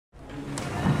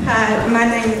Hi, my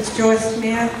name is Joyce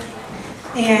Smith,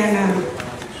 and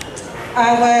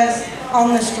I was on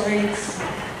the streets,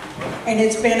 and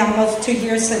it's been almost 2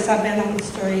 years since I've been on the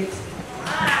streets.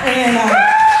 And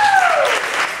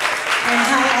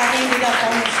how I ended up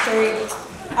on the street,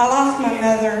 I lost my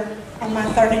mother on my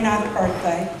 39th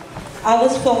birthday. I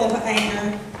was full of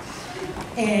anger,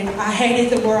 and I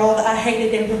hated the world, I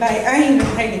hated everybody, I even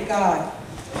hated God.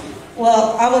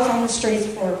 Well, I was on the streets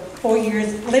for 4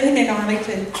 years, living in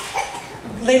Arlington,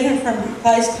 living from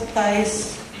place to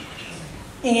place,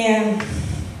 and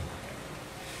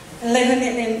living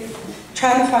in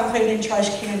trying to find food in trash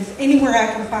cans, anywhere I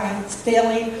can find,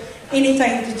 stealing,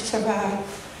 anything to survive.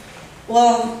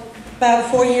 Well,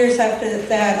 about 4 years after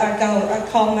that, I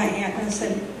called my aunt and I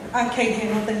said, I can't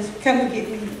handle this, come and get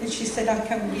me. And she said, I'll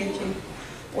come and get you.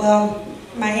 Well,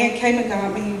 my aunt came and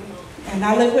got me, and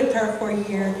I lived with her for a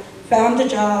year, found a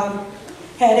job,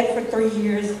 had it for 3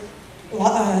 years,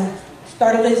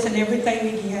 started losing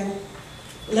everything again,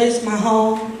 lose my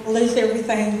home, lose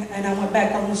everything, and I went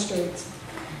back on the streets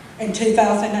in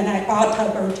 2008,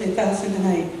 October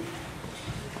 2008.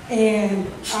 And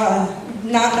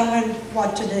not knowing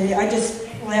what to do, I just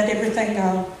let everything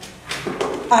go.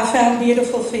 I found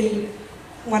beautiful feet.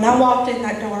 When I walked in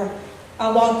that door,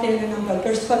 I walked in and I go,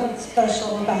 there's something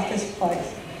special about this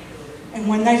place. And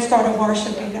when they started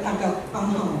worshiping, I go, I'm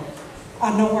home.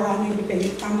 I know where I need to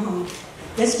be. I'm home.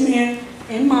 This man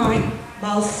and mine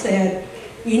both said,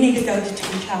 you need to go to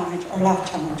Teen Challenge or Life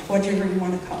Challenge, whatever you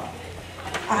want to call it.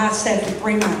 I said for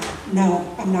 3 months,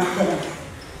 no, I'm not going.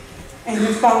 And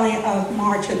then finally, of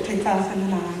March of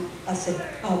 2009, I said,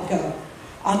 I'll go.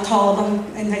 I called them,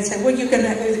 and they said, well,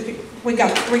 we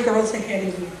got 3 girls ahead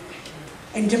of you.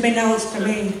 And to be honest to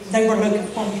me, they were looking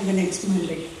for me the next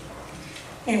Monday.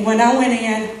 And when I went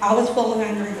in, I was full of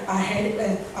anger. I hated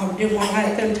it. I didn't want to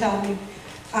let them tell me.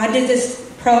 I did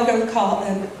this program called,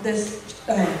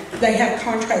 they have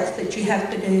contracts that you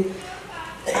have to do.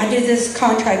 I did this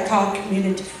contract called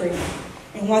Community Freedom.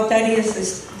 And what that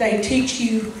is they teach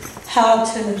you how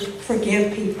to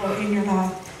forgive people in your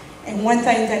life. And one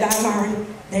thing that I learned,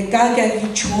 that God gave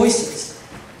you choices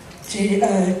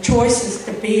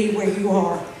to be where you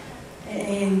are.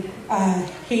 And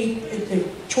the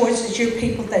choices, your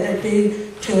people that are due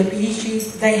to abuse you,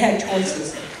 they had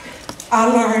choices. I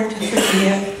learned to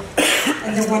forgive.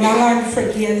 And then when I learned to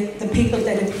forgive the people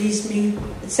that abused me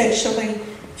sexually,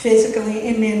 physically,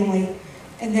 and mentally,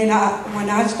 and then when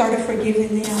I started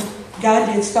forgiving them, God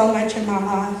did so much in my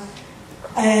life.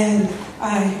 And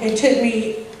it took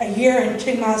me a year and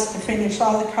 2 months to finish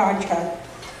all the contract.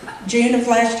 June of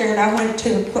last year, I went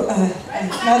to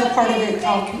another part of it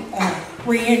called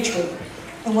reentry.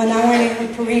 And when I went in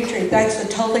with reentry, that's a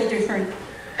totally different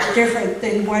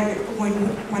than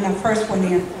when I first went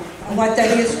in. And what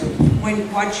that is,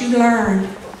 what you learn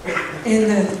in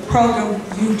the program,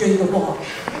 you do the walk.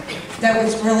 That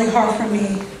was really hard for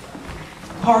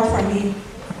me.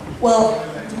 Well,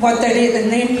 what that is,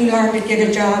 and then you learn to get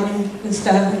a job and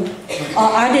stuff. And,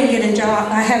 I didn't get a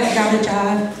job. I haven't got a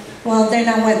job. Well, then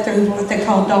I went through what they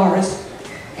call DARS,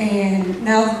 and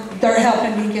now they're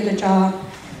helping me get a job.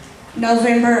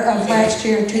 November of last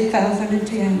year,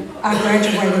 2010, I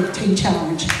graduated Teen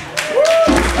Challenge.